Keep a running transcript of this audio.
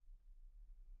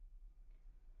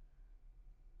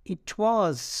It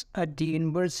was at the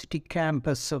university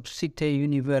campus of Cite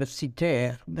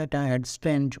Universitaire that I had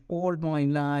spent all my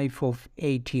life of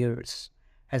 8 years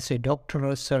as a doctoral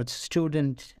research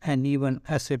student and even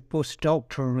as a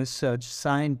postdoctoral research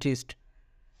scientist,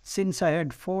 since I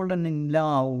had fallen in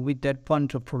love with that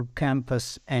wonderful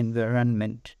campus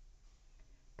environment.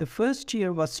 The first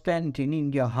year was spent in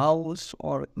India House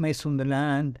or Maison de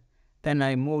l'Inde. Then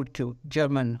I moved to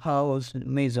German House,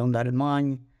 Maison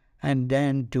d'Allemagne, and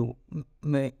then to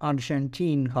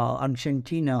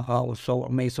Argentina House or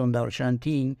Maison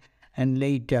d'Argentine, and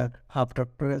later, after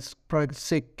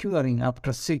securing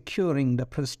the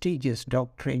prestigious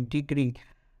doctorate degree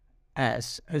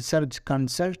as research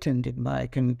consultant in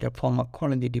biochemical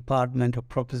pharmacology department of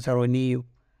Professor O'Neill,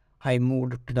 I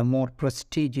moved to the more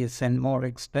prestigious and more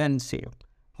expensive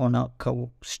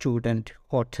Monaco Student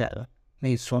Hotel,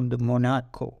 Maison de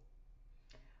Monaco.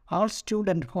 All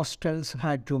student hostels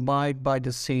had to abide by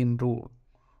the same rule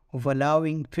of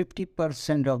allowing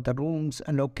 50% of the rooms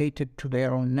allocated to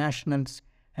their own nationals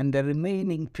and the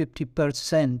remaining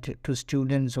 50% to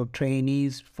students or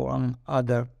trainees from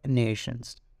other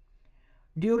nations.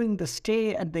 During the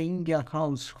stay at the India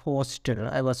House hostel,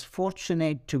 I was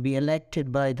fortunate to be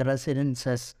elected by the residents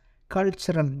as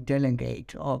cultural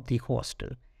delegate of the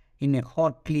hostel in a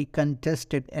hotly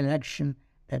contested election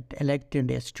that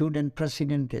elected a student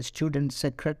president, a student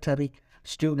secretary,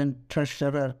 student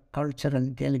treasurer, cultural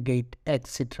delegate,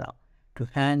 etc., to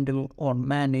handle or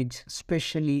manage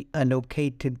specially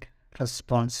allocated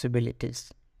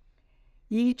responsibilities.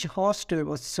 Each hostel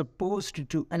was supposed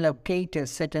to allocate a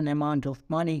certain amount of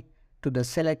money to the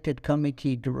selected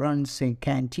committee to run, say,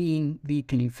 canteen,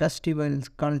 weekly festivals,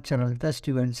 cultural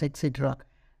festivals, etc.,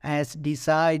 as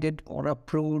decided or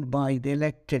approved by the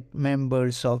elected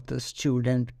members of the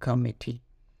student committee.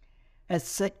 As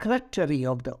secretary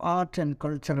of the art and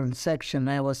cultural section,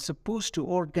 I was supposed to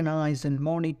organize and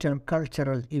monitor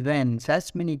cultural events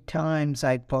as many times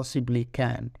I possibly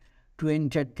can to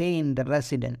entertain the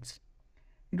residents.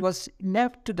 It was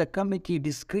left to the committee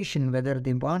discretion whether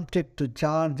they wanted to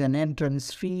charge an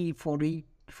entrance fee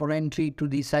for entry to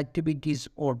these activities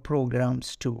or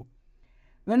programs too.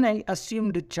 When I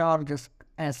assumed charge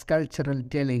as cultural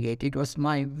delegate, it was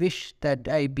my wish that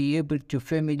I be able to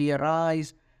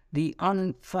familiarize the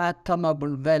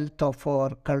unfathomable wealth of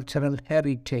our cultural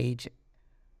heritage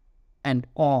and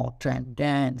art and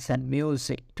dance and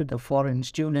music to the foreign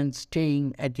students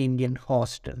staying at Indian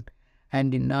hostel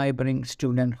and in neighboring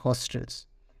student hostels,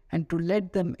 and to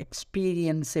let them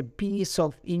experience a piece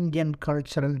of Indian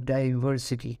cultural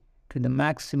diversity to the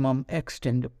maximum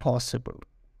extent possible.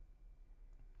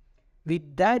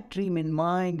 With that dream in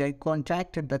mind, I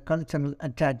contacted the cultural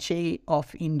attaché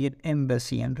of Indian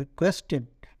Embassy and requested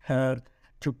her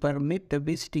to permit the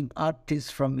visiting artists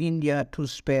from India to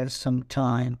spare some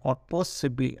time or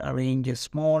possibly arrange a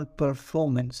small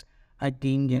performance at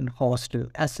the Indian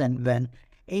hostel as and when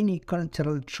any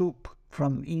cultural troupe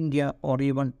from India or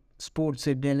even sports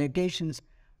delegations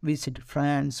visit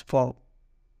France for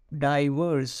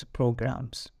diverse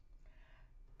programs.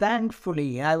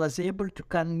 Thankfully, I was able to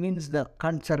convince the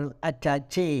cultural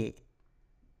attaché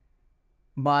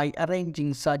by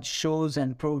arranging such shows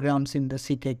and programs in the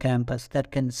city campus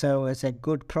that can serve as a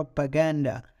good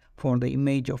propaganda for the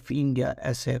image of India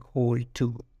as a whole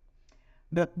too.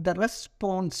 But the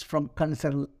response from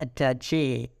cultural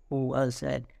attaché, who was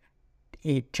a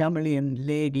Tamilian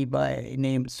lady by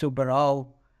name Subbarao,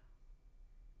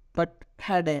 but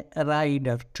had a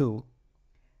rider too.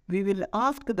 We will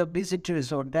ask the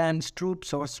visitors or dance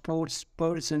troupes or sports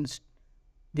persons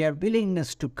their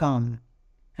willingness to come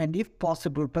and if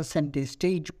possible present a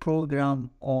stage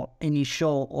program or any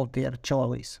show of their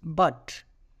choice. But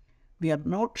we are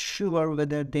not sure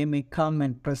whether they may come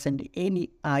and present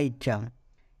any item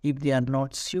if they are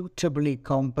not suitably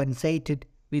compensated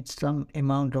with some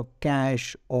amount of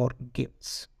cash or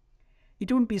gifts.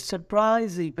 It won't be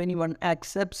surprised if anyone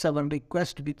accepts our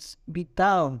request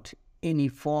without any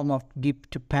form of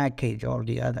gift package or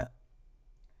the other.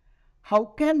 How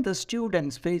can the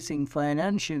students facing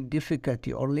financial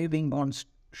difficulty or living on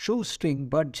shoestring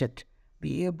budget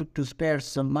be able to spare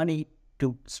some money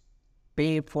to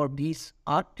pay for these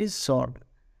artists or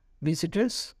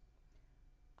visitors?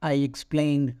 I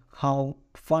explained how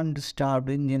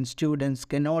fund-starved Indian students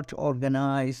cannot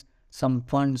organize some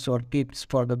funds or gifts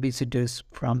for the visitors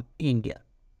from India.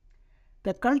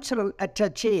 The cultural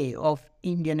attaché of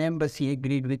Indian Embassy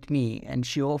agreed with me, and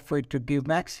she offered to give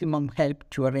maximum help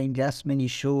to arrange as many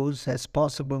shows as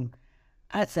possible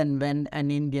as and when an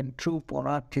Indian troupe or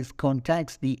artist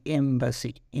contacts the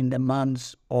embassy in the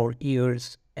months or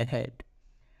years ahead.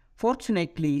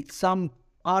 Fortunately, some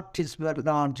artists were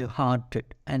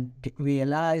large-hearted and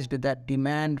realized that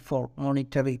demand for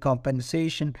monetary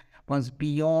compensation was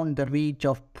beyond the reach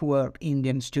of poor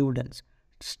Indian students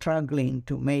struggling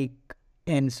to make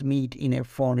ends meet in a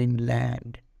foreign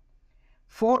land.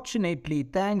 Fortunately,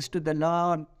 thanks to the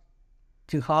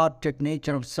large-hearted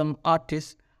nature of some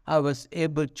artists, I was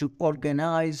able to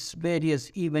organize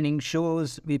various evening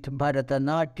shows with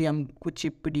Bharatanatyam,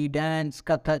 Kuchipudi dance,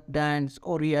 Kathak dance,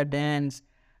 Oriya dance,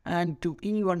 and to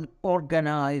even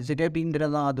organize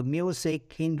Rabindranath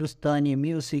music, Hindustani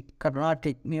music,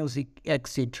 Carnatic music,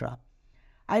 etc.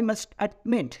 I must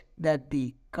admit that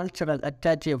the cultural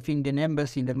attaché of Indian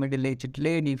Embassy, the middle-aged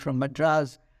lady from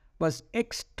Madras, was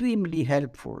extremely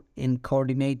helpful in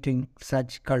coordinating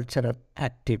such cultural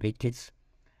activities.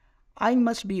 I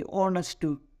must be honest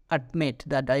to admit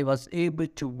that I was able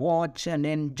to watch and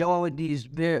enjoy these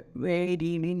varied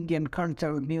Indian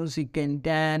cultural music and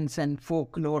dance and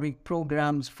folkloric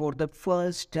programs for the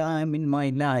first time in my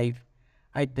life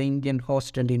at the Indian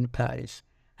hostel in Paris,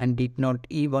 and did not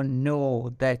even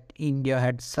know that India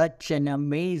had such an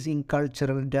amazing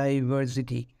cultural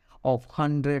diversity of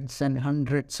hundreds and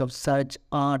hundreds of such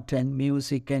art and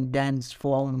music and dance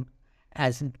form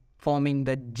as forming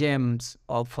the gems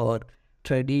of our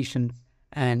traditions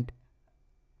and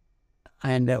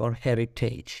our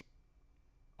heritage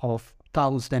of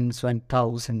thousands and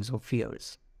thousands of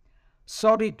years.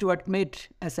 Sorry to admit,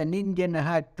 as an Indian, I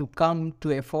had to come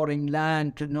to a foreign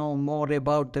land to know more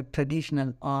about the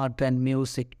traditional art and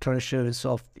music treasures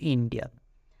of India.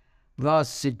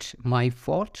 Was it my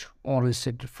fault, or is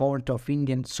it the fault of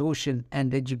Indian social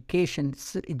and educational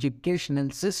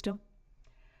system?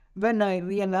 When I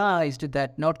realized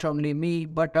that not only me,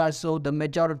 but also the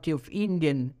majority of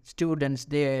Indian students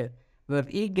there were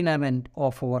ignorant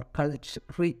of our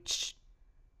rich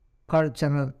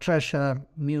cultural treasure,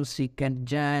 music and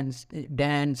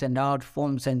dance and art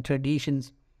forms and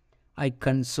traditions, I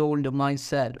consoled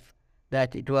myself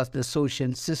that it was the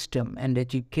social system and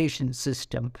education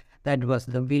system that was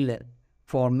the villain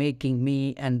for making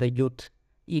me and the youth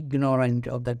ignorant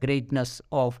of the greatness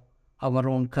of our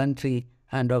own country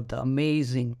and of the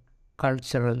amazing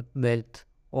cultural wealth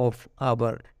of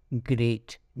our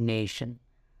great nation.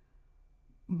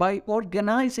 By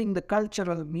organizing the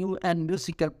cultural and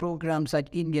musical programs at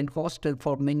Indian hostel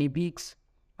for many weeks,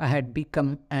 I had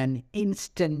become an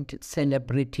instant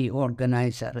celebrity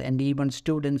organizer, and even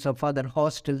students of other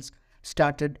hostels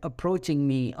started approaching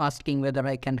me asking whether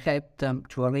I can help them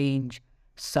to arrange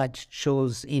such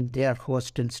shows in their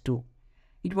hostels too.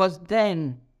 It was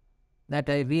then that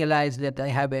I realized that I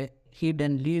have a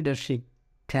hidden leadership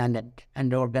talent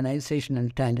and organizational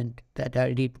talent that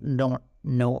I did not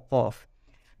know of.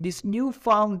 This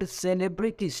newfound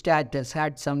celebrity status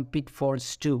had some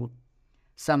pitfalls too.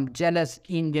 Some jealous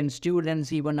Indian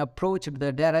students even approached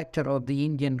the director of the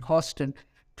Indian hostel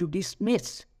to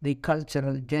dismiss the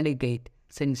cultural delegate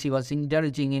since he was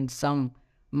indulging in some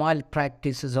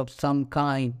malpractices of some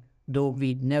kind, though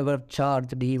we never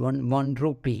charged even 1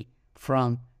 rupee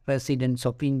from residents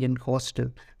of Indian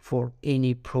hostel for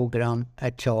any program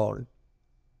at all.